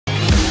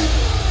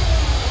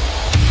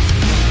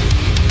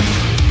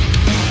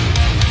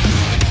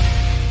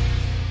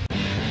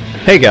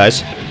Hey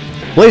guys,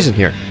 Blazin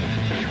here.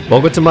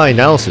 Welcome to my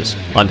analysis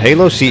on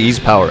Halo CE's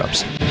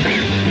power-ups.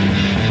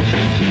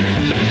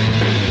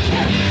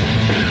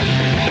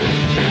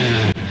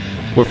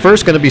 We're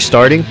first going to be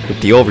starting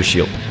with the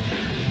Overshield.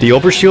 The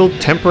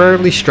Overshield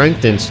temporarily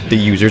strengthens the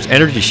user's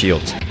energy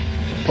shields.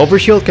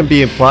 Overshield can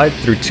be applied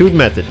through two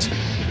methods,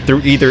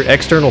 through either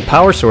external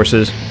power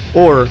sources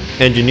or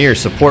engineer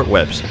support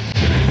webs.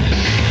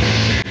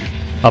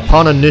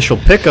 Upon initial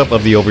pickup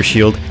of the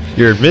Overshield,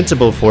 you're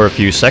invincible for a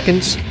few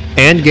seconds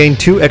and gain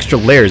 2 extra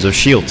layers of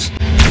shields.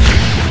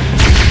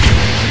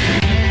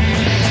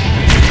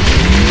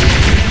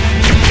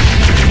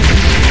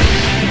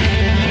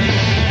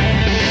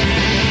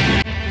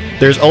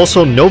 There's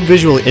also no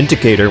visual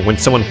indicator when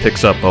someone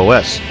picks up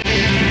OS.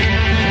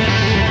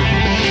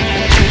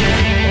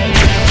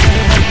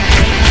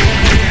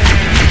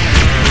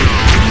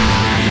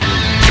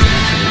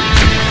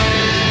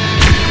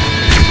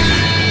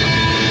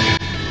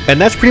 And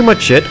that's pretty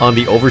much it on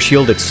the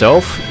Overshield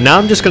itself. Now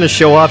I'm just going to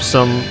show off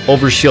some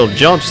Overshield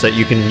jumps that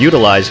you can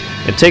utilize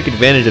and take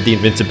advantage of the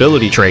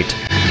invincibility trait.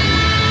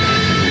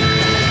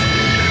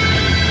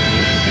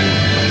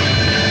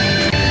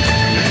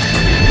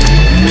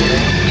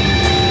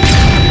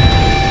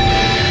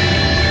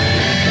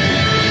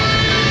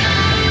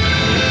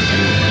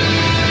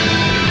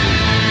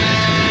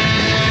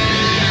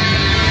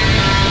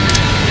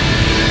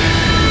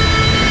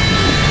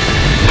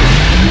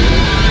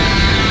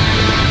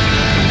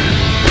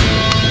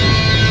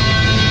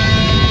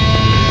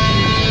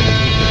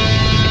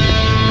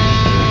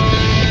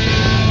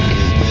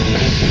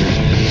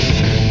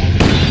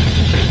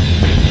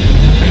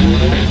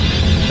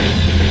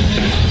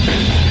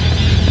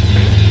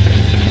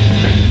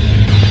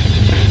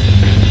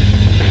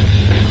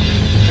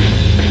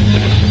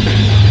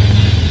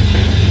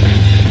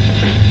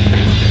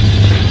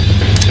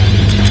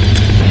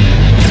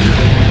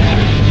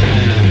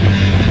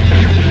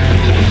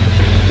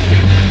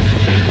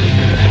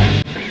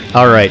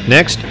 Alright,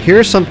 next, here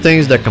are some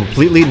things that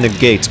completely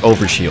negates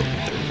Overshield.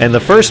 And the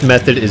first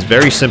method is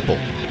very simple.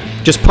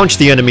 Just punch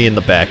the enemy in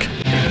the back.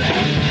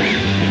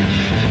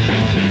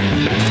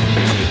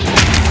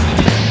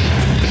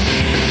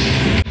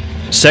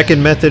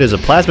 Second method is a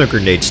plasma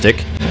grenade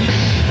stick.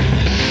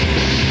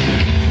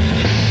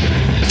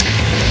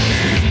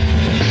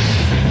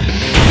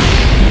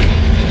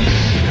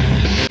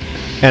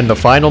 And the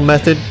final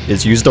method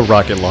is use the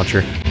rocket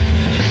launcher.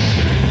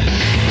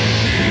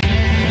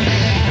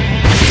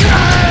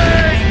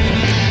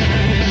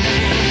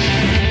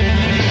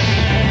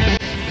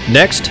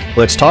 Next,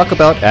 let's talk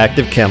about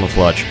active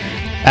camouflage.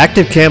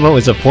 Active camo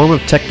is a form of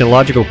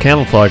technological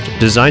camouflage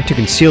designed to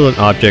conceal an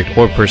object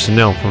or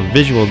personnel from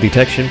visual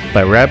detection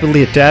by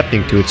rapidly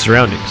adapting to its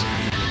surroundings.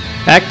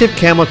 Active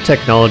camo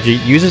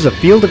technology uses a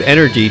field of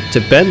energy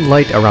to bend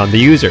light around the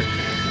user,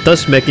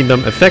 thus making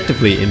them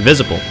effectively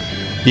invisible.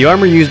 The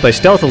armor used by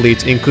stealth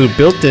elites include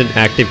built-in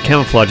active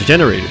camouflage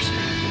generators.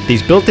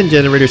 These built-in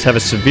generators have a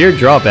severe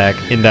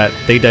drawback in that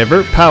they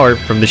divert power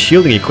from the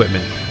shielding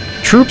equipment.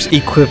 Troops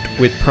equipped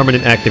with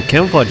permanent active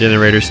camouflage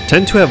generators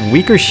tend to have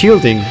weaker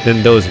shielding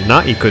than those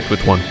not equipped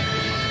with one.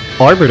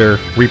 Arbiter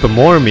Reaper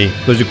Morami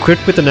was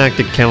equipped with an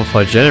active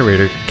camouflage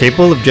generator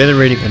capable of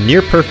generating a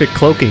near-perfect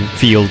cloaking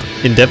field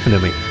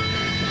indefinitely.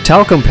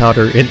 Talcum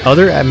powder and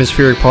other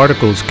atmospheric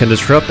particles can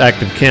disrupt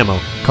active camo,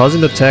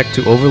 causing the tech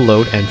to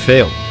overload and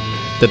fail.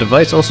 The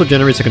device also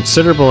generates a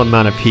considerable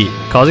amount of heat,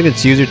 causing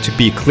its user to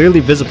be clearly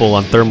visible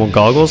on thermal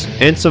goggles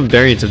and some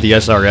variants of the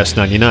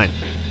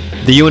SR-S99.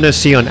 The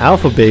UNSC on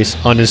Alpha Base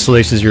on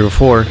Installation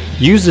 04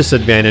 used this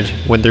advantage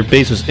when their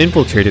base was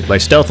infiltrated by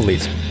stealth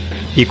elites,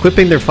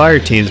 equipping their fire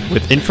teams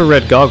with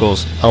infrared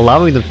goggles,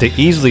 allowing them to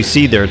easily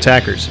see their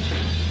attackers.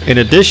 In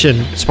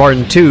addition,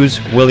 Spartan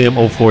 2's William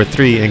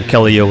 043 and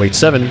Kelly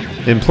 087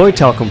 employed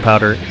talcum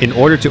powder in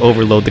order to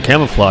overload the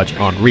camouflage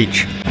on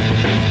reach.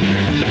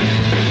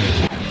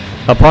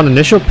 Upon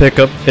initial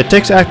pickup, it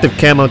takes active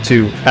camo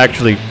to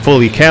actually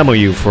fully camo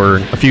you for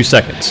a few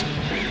seconds,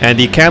 and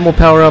the camo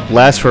power-up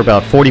lasts for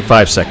about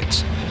 45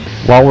 seconds.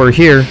 While we're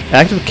here,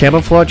 active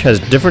camouflage has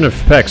different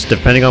effects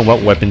depending on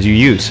what weapons you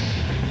use.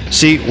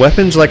 See,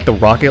 weapons like the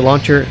rocket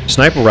launcher,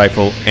 sniper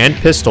rifle, and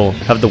pistol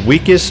have the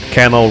weakest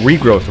camo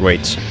regrowth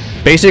rates.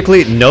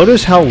 Basically,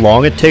 notice how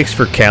long it takes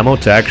for camo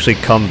to actually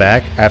come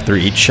back after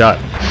each shot.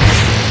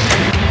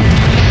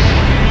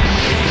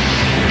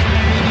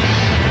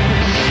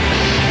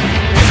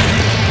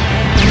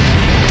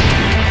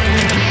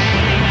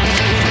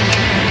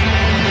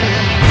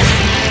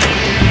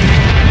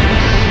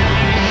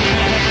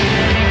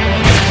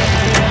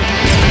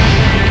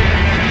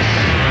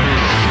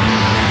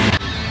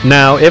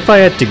 Now, if I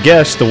had to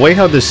guess, the way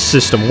how this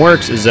system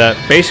works is that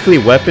basically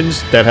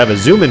weapons that have a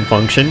zoom-in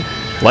function,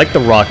 like the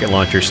rocket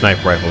launcher,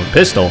 sniper rifle, and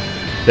pistol,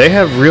 they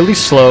have really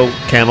slow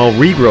camo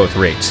regrowth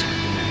rates.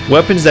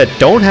 Weapons that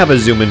don't have a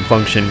zoom-in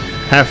function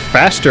have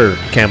faster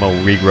camo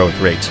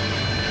regrowth rates.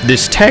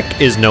 This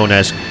tech is known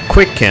as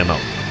quick camo.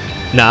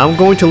 Now I'm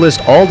going to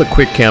list all the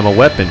quick camo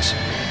weapons,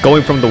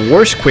 going from the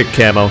worst quick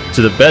camo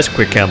to the best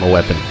quick camo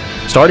weapon,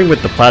 starting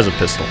with the plasma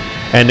pistol.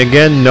 And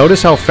again,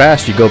 notice how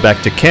fast you go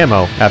back to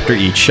camo after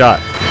each shot.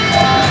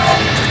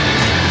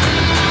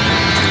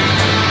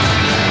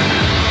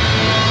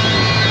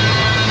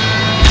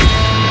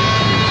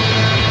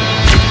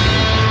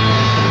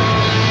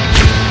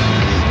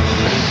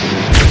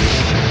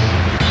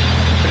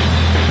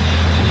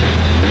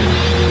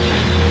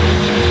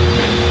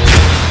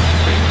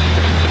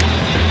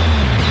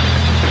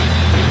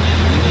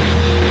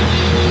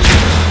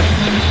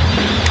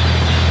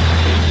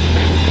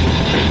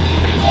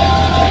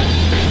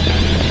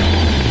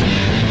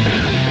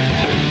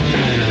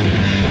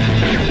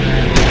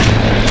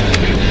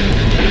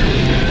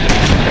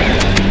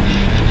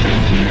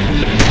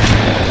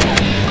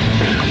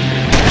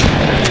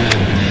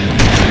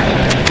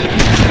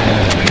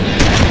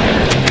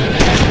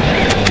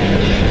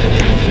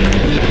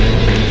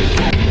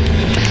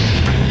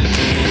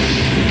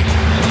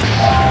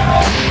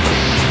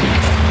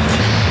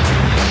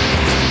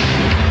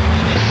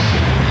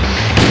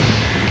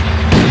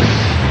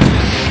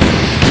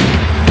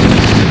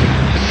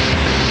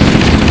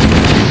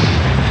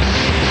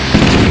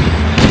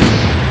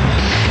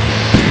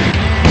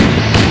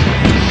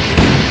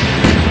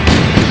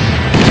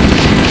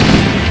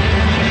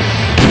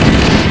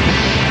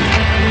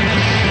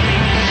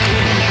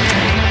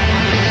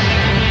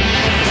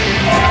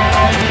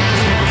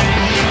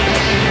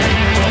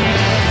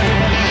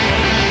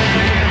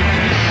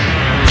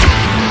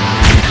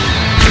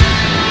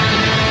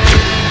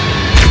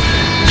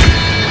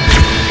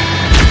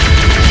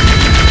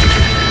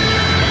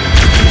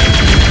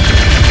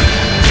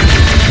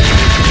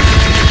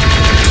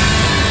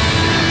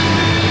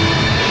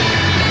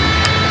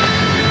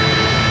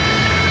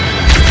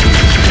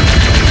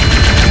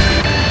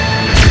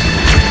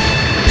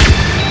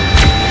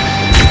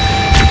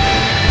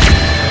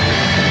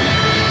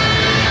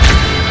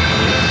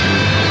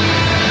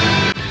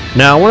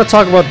 Now I want to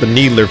talk about the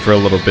Needler for a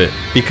little bit,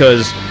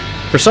 because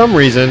for some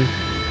reason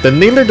the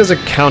Needler doesn't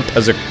count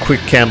as a quick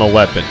camo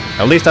weapon.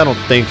 At least I don't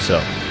think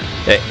so.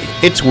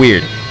 It's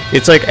weird.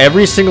 It's like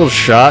every single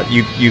shot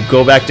you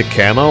go back to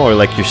camo, or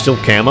like you're still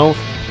camo,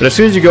 but as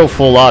soon as you go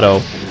full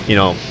auto, you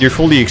know, you're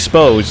fully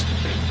exposed,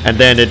 and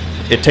then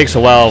it takes a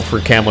while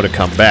for camo to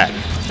come back.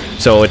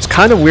 So it's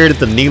kind of weird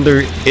that the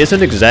Needler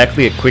isn't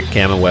exactly a quick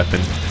camo weapon,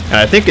 and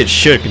I think it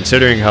should,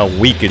 considering how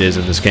weak it is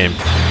in this game.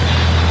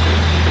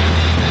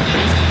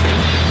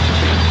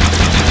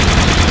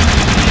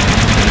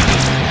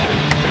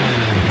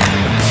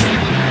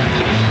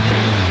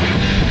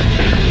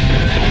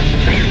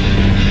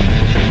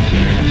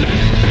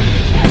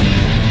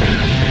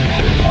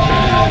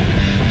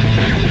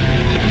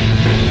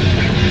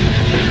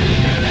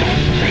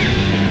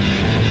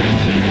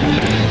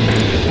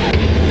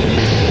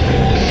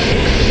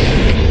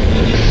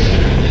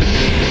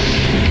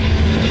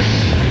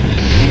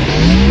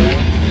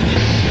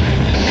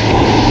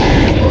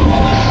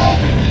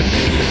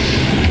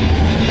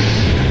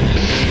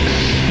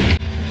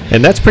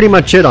 And that's pretty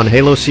much it on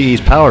Halo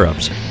CE's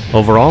power-ups.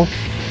 Overall,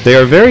 they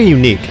are very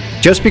unique,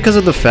 just because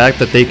of the fact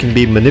that they can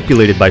be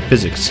manipulated by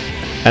physics.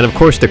 And of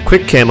course the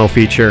quick camo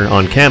feature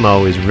on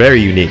camo is very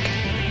unique.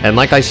 And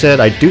like I said,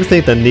 I do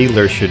think the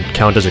Needler should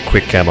count as a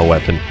quick camo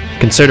weapon,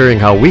 considering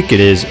how weak it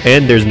is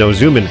and there's no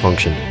zoom-in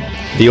function.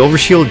 The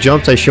overshield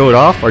jumps I showed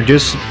off are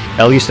just,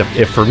 at least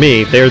if for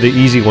me, they're the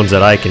easy ones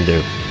that I can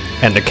do.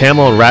 And the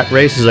camo rat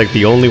race is like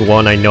the only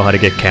one I know how to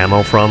get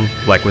camo from,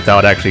 like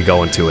without actually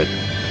going to it.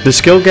 The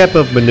skill gap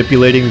of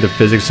manipulating the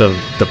physics of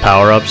the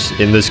power-ups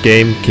in this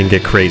game can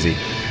get crazy.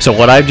 So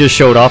what I've just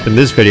showed off in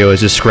this video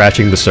is just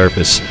scratching the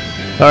surface.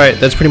 Alright,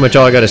 that's pretty much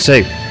all I gotta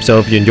say. So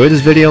if you enjoyed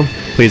this video,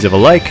 please leave a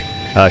like,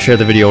 share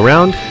the video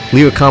around,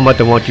 leave a comment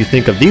on what you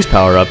think of these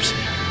power-ups,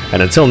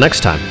 and until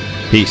next time,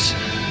 peace.